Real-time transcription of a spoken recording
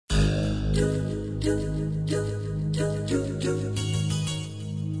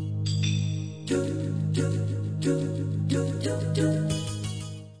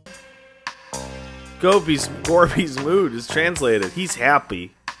Gorby's mood is translated. He's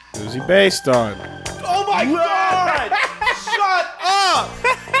happy. Who's he based on? Oh my god! Shut up!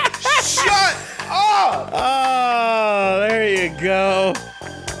 Shut up! Oh, there you go.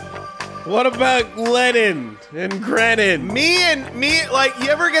 What about Lenin and Grenin? Me, like, you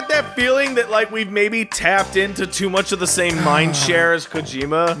ever get that feeling that, like, we've maybe tapped into too much of the same mind share as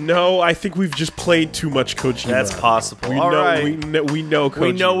Kojima? No, I think we've just played too much Kojima. That's possible. We All know, right. we know Kojima.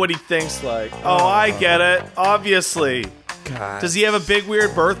 We know what he thinks like. Oh, I get it. Obviously. God. Does he have a big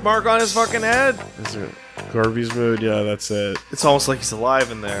weird birthmark on his fucking head? Is there Gorby's mood? Yeah, that's it. It's almost like he's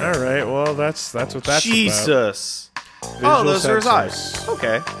alive in there. All right, well, that's what that's Jesus. about. Oh, those are his Visual eyes. sensors.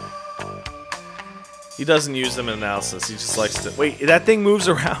 Okay. He doesn't use them in analysis. He just likes to... Wait, that thing moves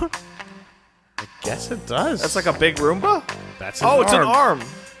around? I guess it does. That's like a big Roomba? That's Oh, it's an arm.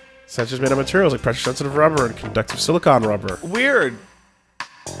 Sensors made of materials like pressure-sensitive rubber and conductive silicon rubber. Weird.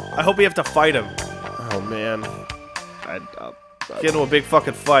 I hope we have to fight him. Oh, man. Get into a big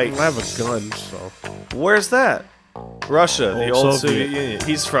fucking fight. I have a gun, so... Where's that? Russia, the old Soviet Union.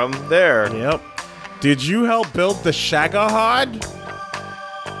 He's from there. Yep. Did you help build the Shagahod?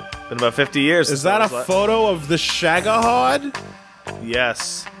 Been about 50 years. Is that a photo of the Shagahod?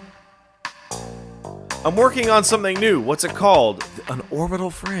 Yes. I'm working on something new. What's it called? An orbital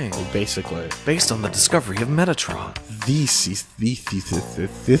frame. Basically. Based on the discovery of Metatron.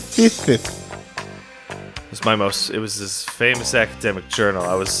 It was this famous academic journal.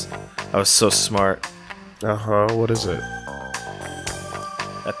 I was so smart. What is it?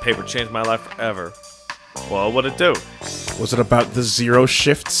 That paper changed my life forever. Well, what'd it do? Was it about the zero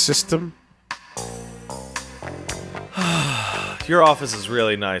shift system? Your office is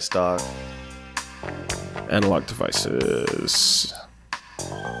really nice, dog. Analog devices.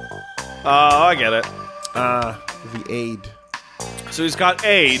 Oh, I get it. The aid. So he's got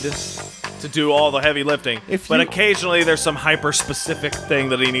aid to do all the heavy lifting, but occasionally there's some hyper-specific thing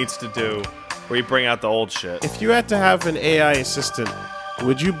that he needs to do where you bring out the old shit. If you had to have an AI assistant,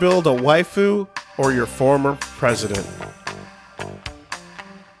 would you build a waifu or your former president?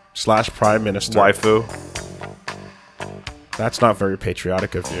 / prime minister. Waifu. That's not very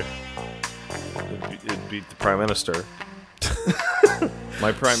patriotic of you. It'd be the prime minister.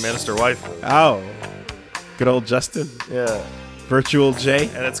 My prime minister waifu. Oh. Good old Justin. Yeah. Virtual J.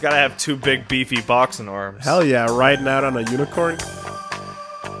 And it's gotta have two big beefy boxing arms. Hell yeah, riding out on a unicorn.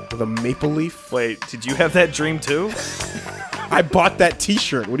 With a maple leaf. Wait, did you have that dream too? I bought that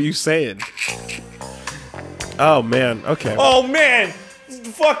t-shirt. What are you saying? Oh, man. Okay. Oh, man!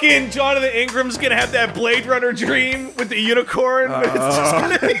 Fucking Jonathan Ingram's gonna have that Blade Runner dream with the unicorn. It's just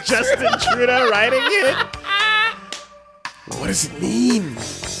gonna be Justin Trudeau writing it? What does it mean?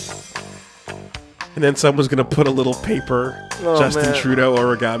 And then someone's gonna put a little paper Justin Trudeau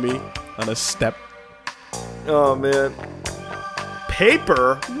origami on a step. Oh, man.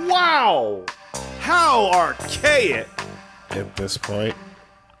 Paper? Wow! How archaic! At this point.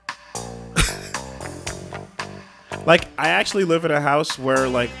 Like, I actually live in a house where,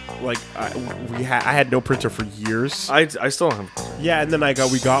 I had no printer for years. I still don't have a printer. Yeah, and then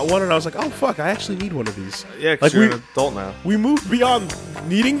we got one, and I was like, oh, fuck, I actually need one of these. Yeah, because you're an adult now. We moved beyond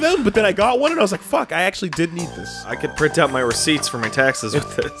needing them, but then I got one, and I was like, fuck, I actually did need this. I could print out my receipts for my taxes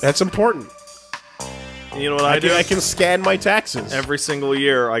with this. That's important. You know what I do? I can scan my taxes. Every single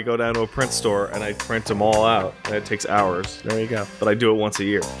year, I go down to a print store, and I print them all out. And it takes hours. There you go. But I do it once a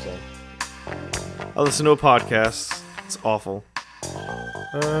year, so... I listen to a podcast. It's awful.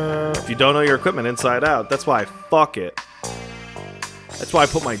 If you don't know your equipment inside out, that's why I fuck it. That's why I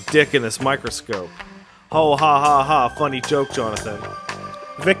put my dick in this microscope. Ho ha ha ha, funny joke, Jonathan.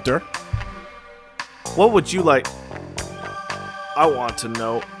 Victor. What would you like? I want to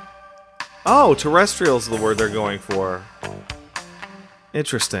know. Oh, terrestrial's the word they're going for.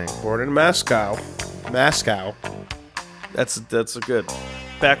 Interesting. Born in Moscow. Moscow. That's a good.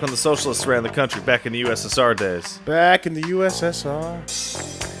 Back when the socialists ran the country, back in the USSR days. Back in the USSR.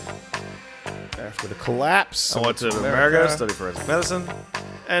 After the collapse. I went to America, studied forensic medicine,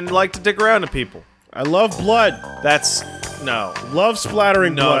 and like to dick around to people. I love blood. That's... no. Love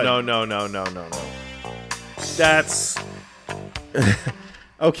splattering blood. No. That's...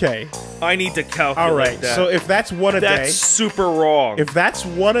 Okay. I need to calculate all right, that. So if that's one a day... That's super wrong. If that's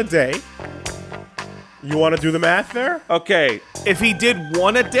one a day... You want to do the math there? Okay, if he did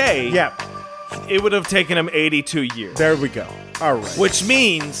one a day... Yeah. It would have taken him 82 years. There we go. All right. Which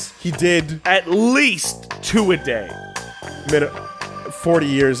means... he did... at least 2 a day. 40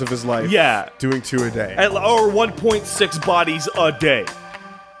 years of his life. Yeah. Doing 2 a day. Or 1.6 bodies a day.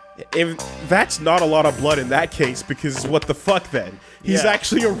 If that's not a lot of blood in that case, because what the fuck then? He's Yeah.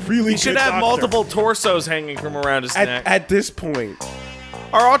 actually a really He should have multiple torsos hanging from around his neck. At this point.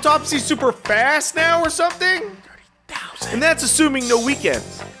 Are autopsies super fast now or something? 30,000. And that's assuming no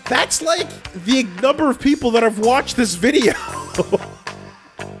weekends. That's like the number of people that have watched this video.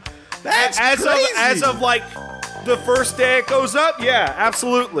 That's crazy. As of like the first day it goes up, yeah,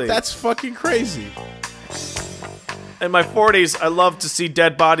 absolutely. That's fucking crazy. In my 40s, I love to see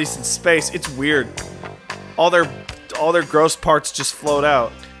dead bodies in space. It's weird. All their gross parts just float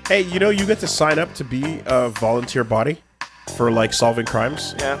out. Hey, you know, you get to sign up to be a volunteer body for like solving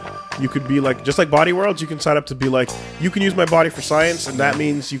crimes. Yeah. You could be like, just like Body Worlds, you can sign up to be like, you can use my body for science, and that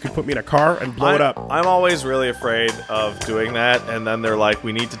means you can put me in a car and blow it up. I'm always really afraid of doing that, and then they're like,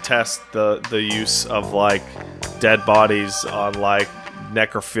 we need to test the use of like dead bodies on like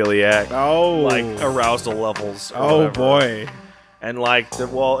necrophiliac, like arousal levels. Or whatever. Boy. And like,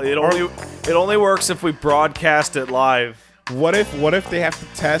 it only works if we broadcast it live. What if they have to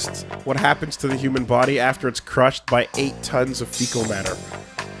test what happens to the human body after it's crushed by 8 tons of fecal matter?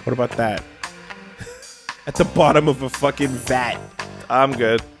 What about that? At the bottom of a fucking vat. I'm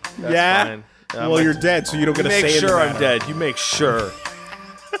good. That's yeah? fine. Well, you're dead, so you don't get to say Make sure in the I'm dead. You make sure.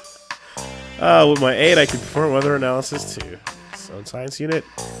 With my 8, I can perform weather analysis too. So science unit,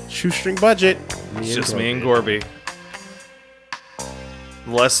 shoestring budget. It's just me and Gorby.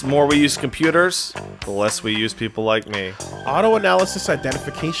 The more we use computers, the less we use people like me. Auto analysis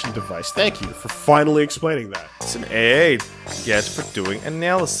identification device. Thank you for finally explaining that. It's an AA gadget for doing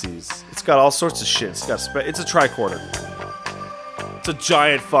analyses. It's got all sorts of shit. It's a tricorder. It's a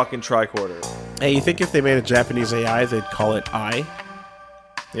giant fucking tricorder. Hey, you think if they made a Japanese AI, they'd call it I?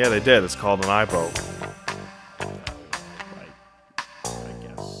 Yeah, they did. It's called an IBO. I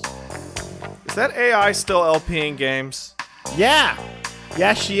guess. Is that AI still LPing games? Yeah!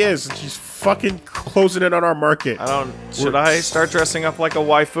 Yeah, she is. And she's fucking closing in on our market. Should I start dressing up like a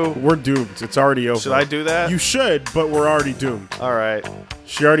waifu? We're doomed. It's already over. Should I do that? You should, but we're already doomed. Alright.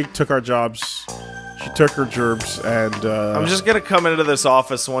 She already took our jobs. She took her gerbs, and I'm just gonna come into this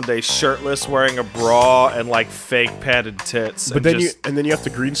office one day shirtless, wearing a bra and like fake padded tits. But then you have to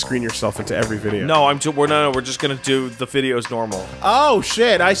green screen yourself into every video. No, we're just gonna do the videos normal. Oh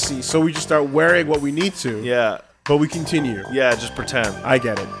shit, I see. So we just start wearing what we need to. Yeah. But we continue. Yeah, just pretend. I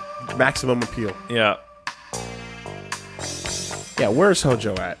get it. Maximum appeal. Yeah. Yeah, where's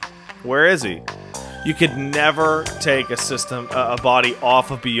Hojo at? Where is he? You could never take a body off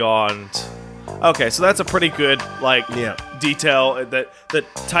of Beyond. Okay, so that's a pretty good detail that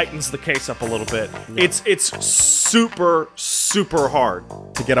tightens the case up a little bit. Yeah. It's super hard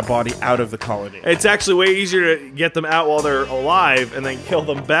to get a body out of the colony. It's actually way easier to get them out while they're alive and then kill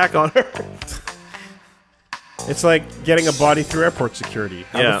them back on Earth. It's like getting a body through airport security.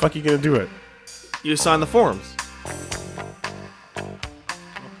 How the fuck are you gonna do it? You sign the forms.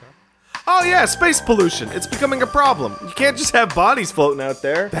 Oh yeah, space pollution. It's becoming a problem. You can't just have bodies floating out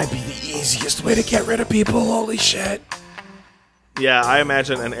there. That'd be the easiest way to get rid of people, holy shit. Yeah, I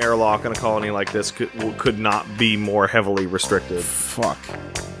imagine an airlock in a colony like this could not be more heavily restricted. Fuck.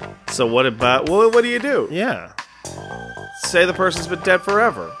 So what do you do? Yeah. Say the person's been dead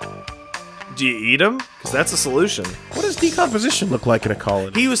forever. Do you eat them? Because that's a solution. What does decomposition look like in a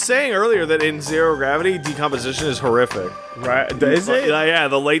colony? He was saying earlier that in zero gravity, decomposition is horrific. Right? Is it? Yeah,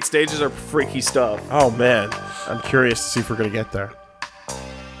 the late stages are freaky stuff. Oh man, I'm curious to see if we're gonna get there.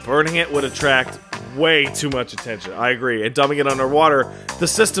 Burning it would attract way too much attention. I agree. And dumping it underwater, the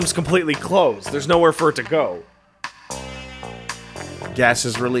system's completely closed. There's nowhere for it to go. Gas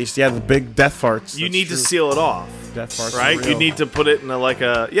is released. Yeah, the big death farts. You need to seal it off. Death farts, right? You need to put it in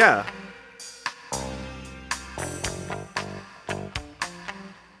yeah.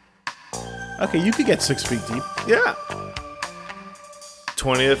 Okay, you could get 6 feet deep. Yeah.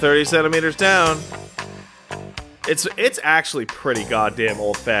 20 to 30 centimeters down. It's actually pretty goddamn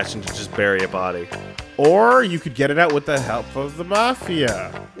old-fashioned to just bury a body. Or you could get it out with the help of the mafia.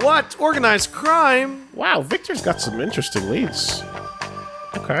 What? Organized crime? Wow, Victor's got some interesting leads.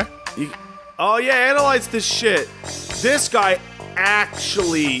 Okay. Oh yeah, analyze this shit. This guy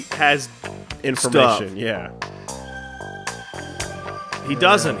actually has information, stuff. Yeah. He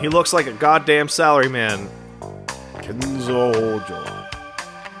doesn't. He looks like a goddamn salaryman. Kenzo Hojo.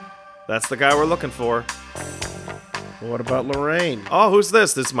 That's the guy we're looking for. What about Lorraine? Oh, who's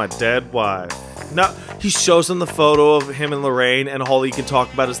this? This is my dead wife. No, he shows him the photo of him and Lorraine, and all he can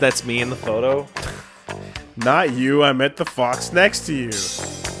talk about is that's me in the photo. Not you. I met the fox next to you.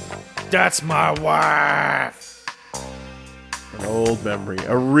 That's my wife. An old memory.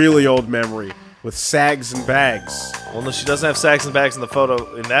 A really old memory. With sags and bags. Well, no, she doesn't have sags and bags in the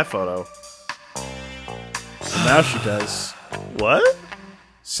photo. In that photo. Now she does. What?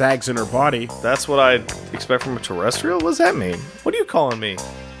 Sags in her body. That's what I'd expect from a terrestrial? What does that mean? What are you calling me?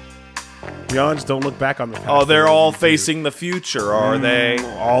 Yawns don't look back on the past. Oh, they're all facing the future, are they?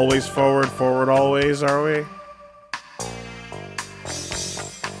 Always forward, forward always, are we?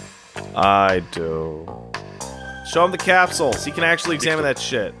 I do. Show him the capsules. He can actually examine that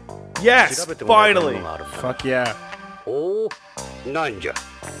shit. Yes! Finally! Fuck yeah. Oh, なんじゃ。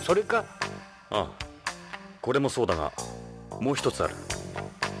それか。あ、これもそうだが、もう一つある。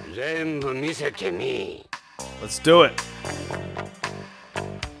全部見せてみ。Let's do it.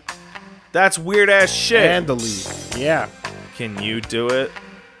 That's weird ass shit. And the lead. Yeah. Can you do it?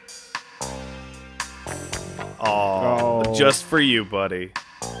 Oh, just for you, buddy.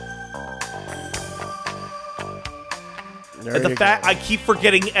 The fact I keep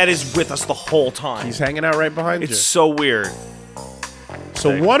forgetting Ed is with us the whole time. He's hanging out right behind you. It's so weird.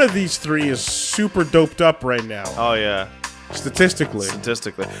 So one of these three is super doped up right now. Oh yeah. Statistically.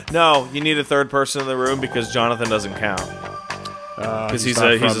 No, you need a third person in the room because Jonathan doesn't count. Because he's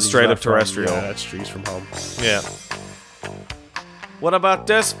a straight up terrestrial. Yeah, that's true. He's from home. Yeah. What about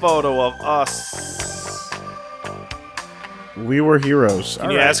this photo of us? We were heroes.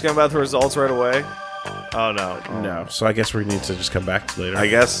 Can you ask him about the results right away? Oh no. No. So I guess we need to just come back to later. I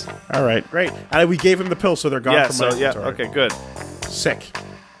guess. All right. Great. We gave him the pill, so they're gone from my inventory. Okay, good. Sick.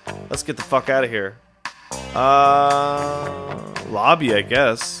 Let's get the fuck out of here. Lobby, I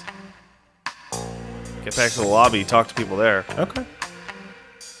guess. Get back to the lobby, talk to people there. Okay.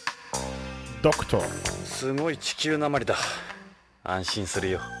 Doctor. すごい地球なまりだ。安心す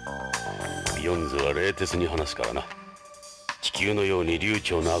るよ。ビヨンズは冷徹に話すからな。地球のように流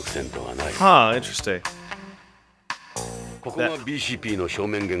暢なアクセントがない。Huh, interesting. ここが BCP の正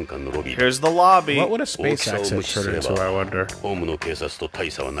面玄関のロビー。 Here's the lobby. What would a space accent turn into, I wonder? ホームの警察と大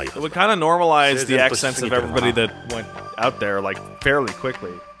差はないは It ず would だ。 kind of normalize the accents of everybody that went out there, like, fairly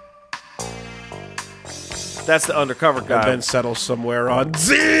quickly. That's the undercover And guy. then settle somewhere on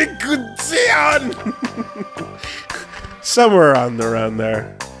Zion! Somewhere around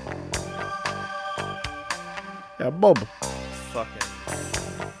there. Yeah, Bob. Fucking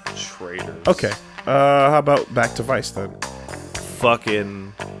traitors. Okay. How about back to Vice then?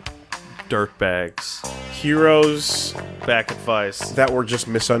 Fucking dirtbags. Heroes Back at Vice. that were just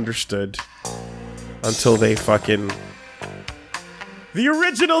misunderstood until they fucking... The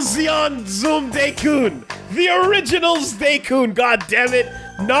original Zeon Zoom Daikun! The original Daikun, god damn it!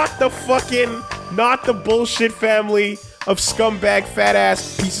 Not the bullshit family of scumbag fat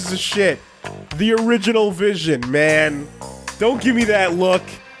ass pieces of shit. The original Vision, man. Don't give me that look.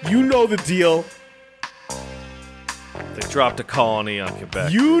 You know the deal. They dropped a colony on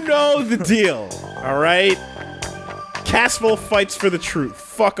Quebec. You know the deal. Alright? Castle fights for the truth.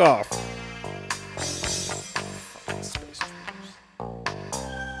 Fuck off.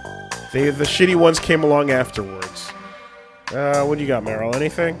 The shitty ones came along afterwards. What do you got, Meryl?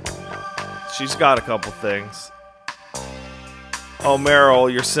 Anything? She's got a couple things. Oh,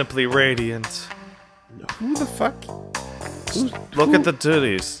 Meryl, you're simply radiant. Who the fuck? Look at the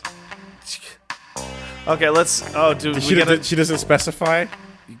titties. Okay, let's... Oh, dude, She doesn't specify?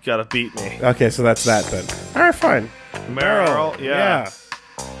 You gotta beat me. Okay, so that's that then. Alright, fine. Meryl, yeah.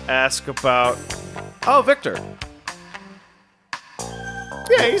 Ask about... Oh, Victor.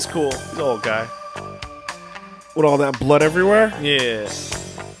 Yeah, he's cool. He's an old guy. With all that blood everywhere? Yeah.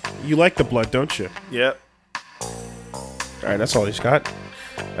 You like the blood, don't you? Yep. Alright, that's all he's got.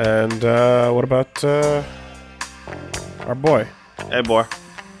 And, what about, our boy? Hey, boy.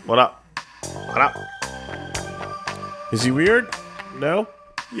 What up? What up? Is he weird? No?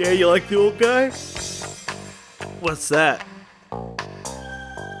 Yeah, you like the old guy? What's that?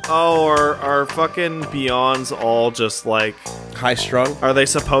 Oh, are fucking Beyonds all just like... High-strung? Are they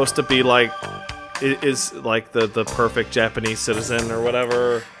supposed to be like... Is like the perfect Japanese citizen or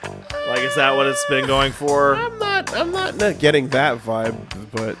whatever? Like, is that what it's been going for? I'm not getting that vibe,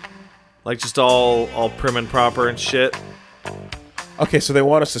 but... Like, just all prim and proper and shit? Okay, so they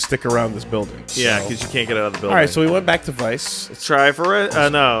want us to stick around this building. Yeah, so... because you can't get out of the building. Alright, so we went back to Vice. Let's try for it?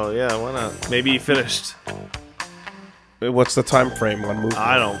 No, yeah, why not? Maybe he finished. What's the time frame on movement?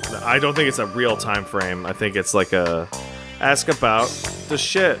 I don't think it's a real time frame. I think it's like a... Ask about the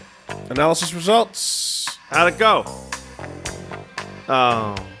shit. Analysis results. How'd it go?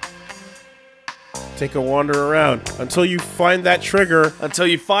 Oh. Take a wander around until you find that trigger. Until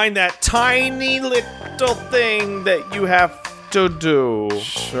you find that tiny little thing that you have to do.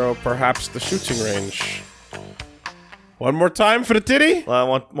 So perhaps the shooting range. One more time for the titty?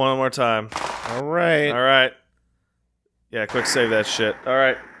 One more time. All right. All right. Yeah, quick save that shit. All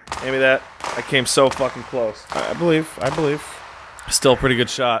right. Give me that. I came so fucking close. I believe. Still a pretty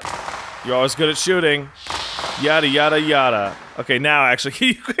good shot. You're always good at shooting. Yada, yada, yada. Okay, now actually, can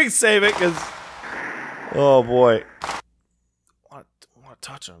you quick save it? Because... Oh, boy. I want to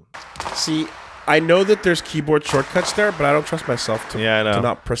touch him. See, I know that there's keyboard shortcuts there, but I don't trust myself to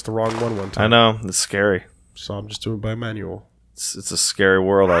not press the wrong one time. I know. It's scary. So I'm just doing it by manual. It's a scary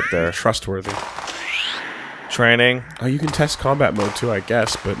world out there. Trustworthy. Training. Oh, you can test combat mode too, I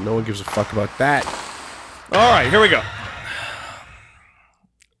guess, but no one gives a fuck about that. Alright, here we go.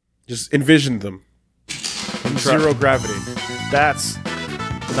 Just envision them. In zero gravity. That's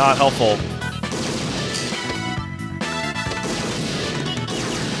not helpful.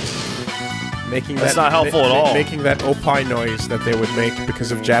 That's not helpful at all. Making that opie noise that they would make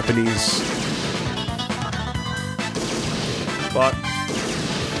because of Japanese. But,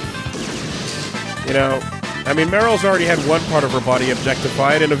 you know, I mean, Meryl's already had one part of her body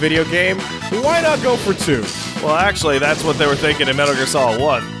objectified in a video game. Why not go for two? well, actually, that's what they were thinking in Metal Gear Solid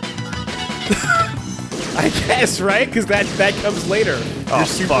 1. I guess, right? Because that comes later. Oh, You're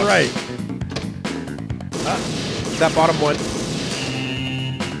super fuck. right. That bottom one.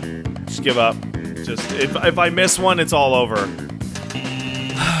 Just give up. Just if I miss one, it's all over.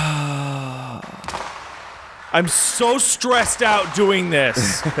 I'm so stressed out doing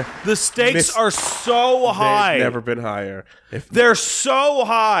this. The stakes are so high. They've never been higher. They're so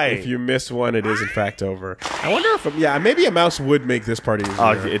high. If you miss one, it is in fact over. I wonder if, maybe a mouse would make this part easier.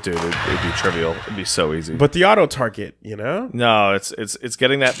 Oh, it'd be trivial. It'd be so easy. But the auto target, you know? No, it's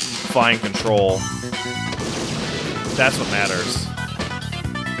getting that fine control. That's what matters.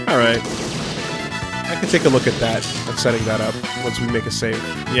 All right. I can take a look at that and setting that up once we make a save.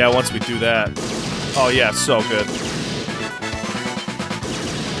 Yeah, once we do that. Oh yeah, so good.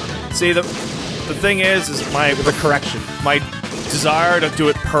 See, the thing is The correction. my desire to do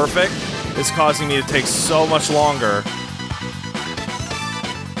it perfect is causing me to take so much longer.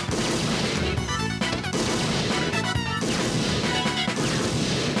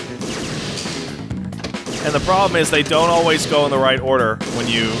 And the problem is they don't always go in the right order when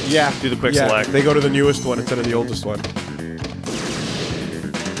you do the quick select. They go to the newest one instead of the oldest one.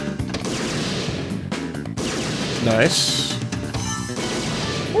 Nice.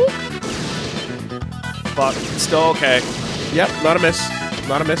 But still okay. Yep, not a miss.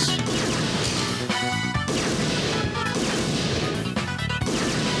 Not a miss.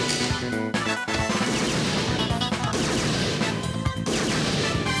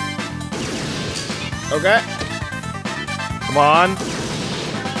 Okay. Come on.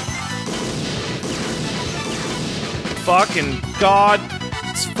 Fucking God.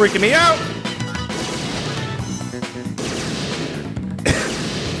 It's freaking me out.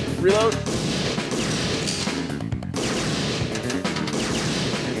 Reload.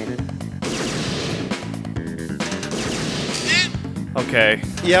 Okay.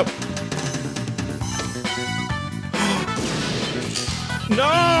 Yep.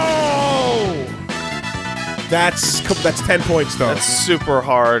 No! That's 10 points though. That's super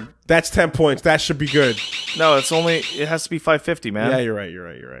hard. That's 10 points. That should be good. No, it has to be 550, man. Yeah, you're right.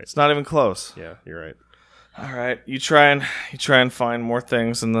 It's not even close. Yeah, you're right. All right, you try and find more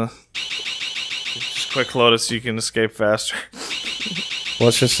things in the just quick load it so you can escape faster. Well,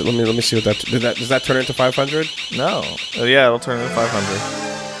 let's just let me see what that does that turn into 500? No. Yeah, it'll turn into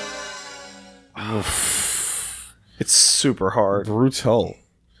 500. It's super hard. Brutal.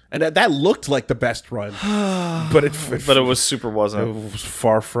 And that looked like the best run, but it was super wasn't. It was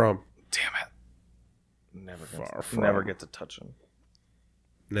far from. Damn it! Never get to touch him.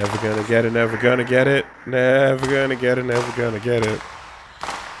 Never gonna get it. Never gonna get it. Never gonna get it. Never gonna get it.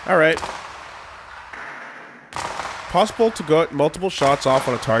 All right. Possible to go multiple shots off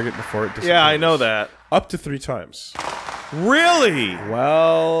on a target before it disappears. Yeah, I know that. Up to 3 times. Really?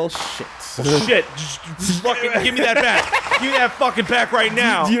 Well, shit. Shit! Just fucking give me that back. Give me that fucking back right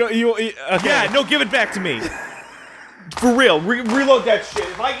now. Okay. Yeah, no, give it back to me. For real, reload that shit.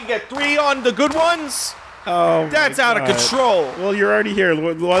 If I can get 3 on the good ones, that's out of control. Well, you're already here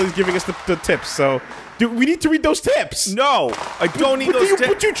while he's giving us the tips, so... Dude, we need to read those tips. No, I don't need those tips.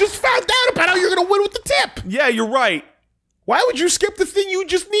 But you just found out about how you're going to win with the tip. Yeah, you're right. Why would you skip the thing you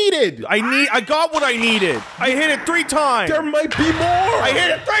just needed? I got what I needed. I hit it 3 times. There might be more. I hit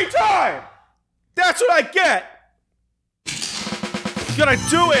it 3 times. That's what I get. You gotta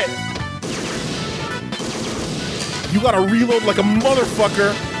do it. You gotta reload like a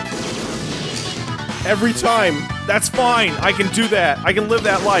motherfucker every time. That's fine. I can do that. I can live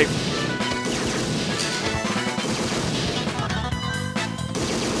that life.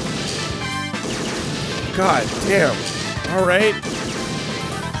 God damn. All right.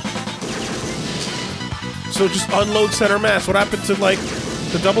 So just unload center mass. What happened to, like,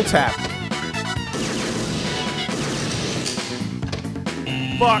 the double tap?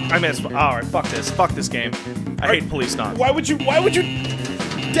 Fuck, I missed. Alright, fuck this. Fuck this game. I hate Policenauts. Why would you?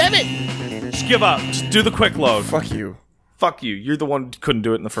 Damn it! Just give up. Just do the quick load. Fuck you. Fuck you. You're the one who couldn't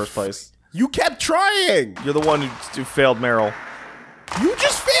do it in the first place. You kept trying! You're the one who failed Meryl. You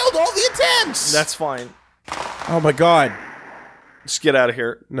just failed all the attempts! That's fine. Oh my god. Just get out of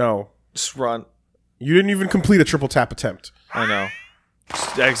here. No. Just run. You didn't even complete a triple tap attempt. I know.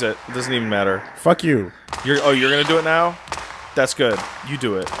 Just exit. It doesn't even matter. Fuck you. You're gonna do it now? That's good. You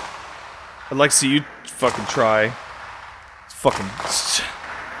do it. I'd like to see you fucking try. Fucking...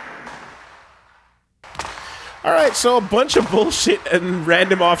 Alright, so a bunch of bullshit and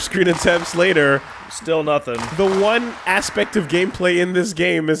random off-screen attempts later, Still nothing. the one aspect of gameplay in this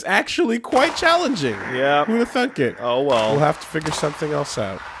game is actually quite challenging. Yeah. Who'd have thunk it? Oh well. We'll have to figure something else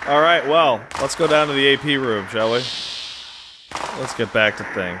out. Alright, well, let's go down to the AP room, shall we? Let's get back to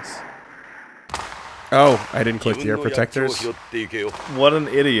things. Oh, I didn't click the air protectors. What an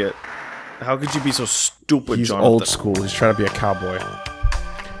idiot. How could you be so stupid, He's Jonathan? old school. He's trying to be a cowboy.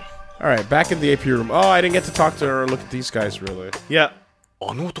 Alright, back in the AP room. Oh, I didn't get to talk to her or look at these guys, really. Yeah.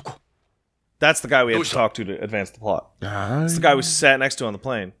 あの男 That's the guy we had to talk to advance the plot. It's the guy we sat next to on the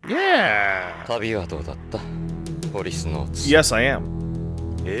plane. Yeah! 旅はどうだったポリスノーツ Yes, I am.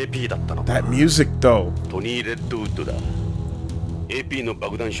 AP だったの That music, though. トニー・レッドウッドだ AP の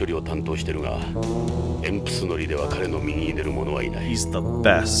爆弾処理を担当してるがエンプス乗りでは彼の右に出る者はいない He's the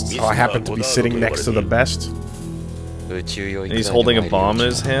best. Oh, I happen to be sitting next to the best. 宇宙用 And he's holding a bomb in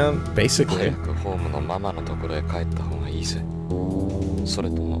his hand? 早 Basically. くホームのママのところへ帰った方がいいぜそれ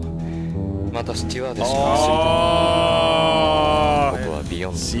ともまたスチュワーデスが Oh! ここはビヨ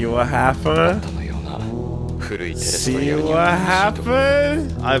ンド See what happened? のような古いテレスト See リアに what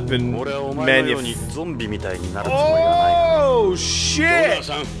happened? I've been 俺はお前のように manuf... ゾンビみたいになるつもりはない Oh, ジョ shit! ナ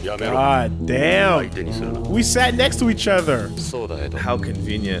サンやめろ God damn. 相手にするな We sat next to each other. そうだエド How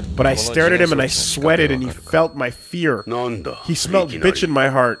convenient. But I stared at him and I sweated and he felt my fear. なんだ He smelled bitch in my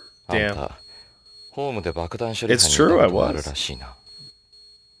heart. あん Damn. たホームで爆弾処理 It's 班に true, い I たことがある was. らしいな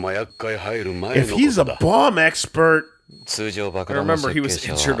麻薬界入る前の If こ he's と a だ bomb expert, 通常爆 I 弾の remember 設 he 計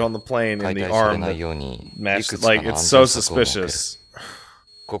was 者 injured は on the plane 解 in the 体され arm ない that ようにいく matched... つか Like, の it's 安 so 全策を設ける suspicious.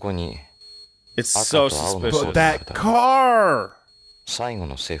 ここに It's so suspicious. but that car! 最後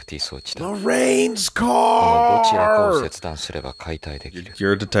のセーフティー装置だ Lorraine's このどちらかを car! 切断すれば解体できる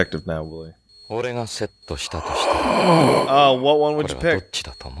You're a detective now, Willie. 俺がセットしたとしたら What one こ would れ you はどっ pick? ち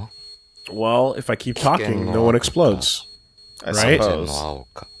だと思う Well, if I keep talking, no one explodes. I Right? 安全 suppose. の青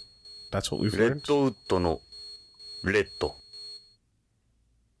か That's what we've レッ learned. ドウッドのレッド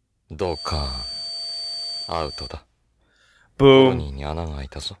どうかアウトだコロ Boom. ニーに穴が開い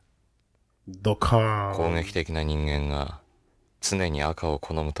たぞ The car. 攻撃的な人間が常に赤を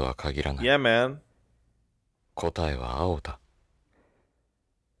好むとは限らない Yeah, man. 答えは青だ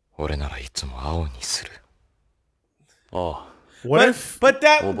俺ならいつも青にするああ What if... But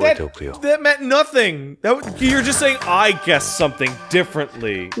that Oboete-okuyo. that meant nothing. You're just saying I guessed something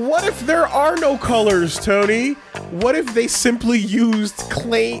differently. What if there are no colors, Tony? What if they simply used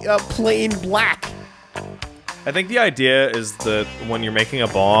plain black? I think the idea is that when you're making a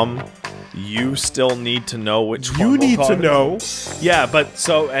bomb, you still need to know which one. You will need to cause it. know. Yeah, but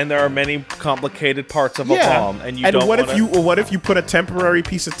and there are many complicated parts of a bomb, and you don't what wanna... if you put a temporary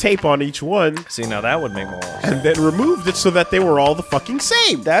piece of tape on each one See, now that would make more sense. and then removed it so that they were all the fucking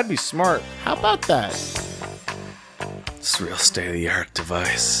same? That'd be smart. How about that? It's a real state-of-the-art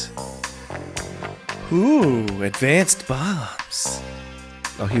device. Ooh, advanced bombs.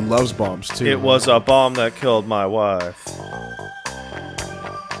 Oh, he loves bombs too. It was a bomb that killed my wife.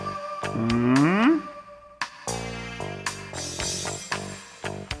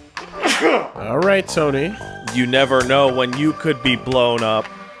 All right, Tony. You never know when you could be blown up.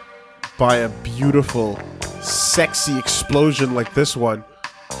 By a beautiful, sexy explosion like this one.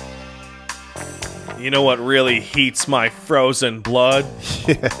 You know what really heats my frozen blood?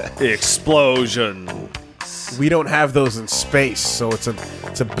 The explosion. We don't have those in space, so it's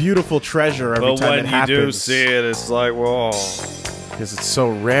a beautiful treasure every But time when it you happens. do see it, it's like, whoa. Because it's so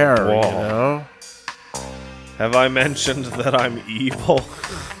rare, Whoa. you know? Have I mentioned that I'm evil?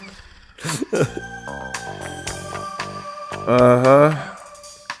 Uh-huh.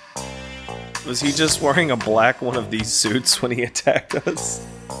 Was he just wearing a black one of these suits when he attacked us?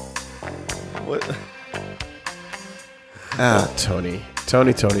 What? Ah, Tony.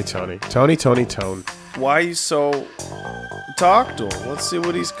 Tony. Tone. Why are you so... Talk to him. Let's see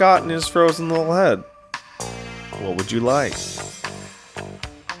what he's got in his frozen little head. What would you like?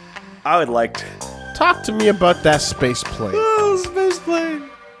 I would like to... Talk to me about that space plane. Oh, space plane.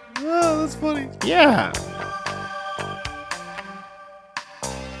 Oh, that's funny. Yeah.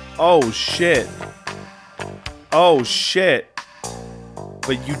 Oh, shit. Oh, shit.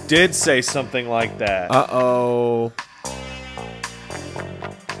 But you did say something like that. Uh-oh.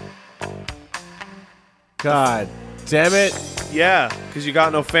 God damn it. Yeah, because you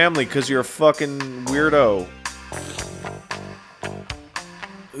got no family, because you're a fucking weirdo.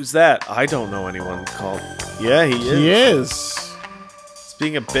 Who's that? I don't know anyone called... Yeah, he is. He is. He's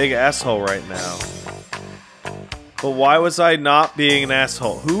being a big asshole right now. But why was I not being an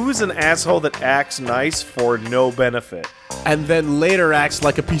asshole? Who is an asshole that acts nice for no benefit? And then later acts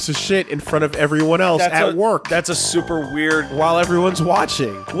like a piece of shit in front of everyone else at work. That's a super weird... While everyone's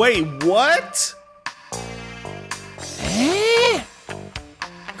watching. Wait, what?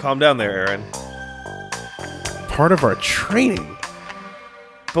 Calm down there, Aaron. Part of our training.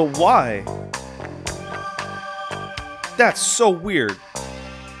 But why? That's so weird.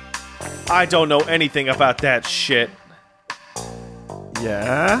 I don't know anything about that shit.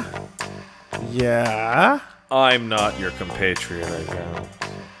 Yeah? Yeah? I'm not your compatriot right now.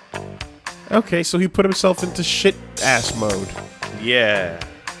 Okay, so he put himself into shit-ass mode. Yeah.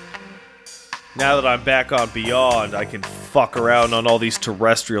 Now that I'm back on Beyond, I can fuck around on all these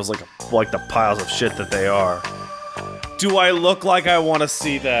terrestrials like the piles of shit that they are. Do I look like I want to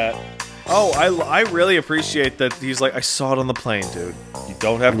see that? Oh, I really appreciate that he's like, I saw it on the plane, dude. You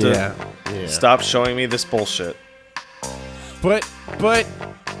don't have to stop showing me this bullshit. But...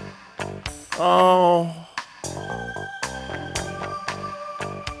 Oh...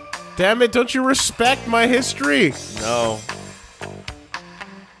 Damn it, don't you respect my history? No.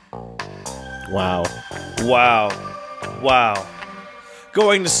 Wow. Wow. Wow.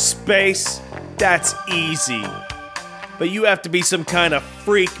 Going to space, that's easy. But you have to be some kind of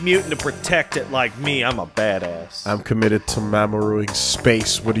freak mutant to protect it like me. I'm a badass. I'm committed to Mamoruing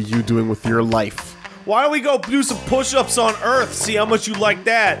space. What are you doing with your life? Why don't we go do some push-ups on Earth? See how much you like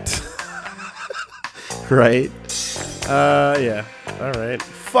that. Right? Yeah. Alright.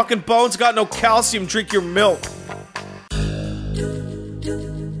 Fucking bones got no calcium. Drink your milk.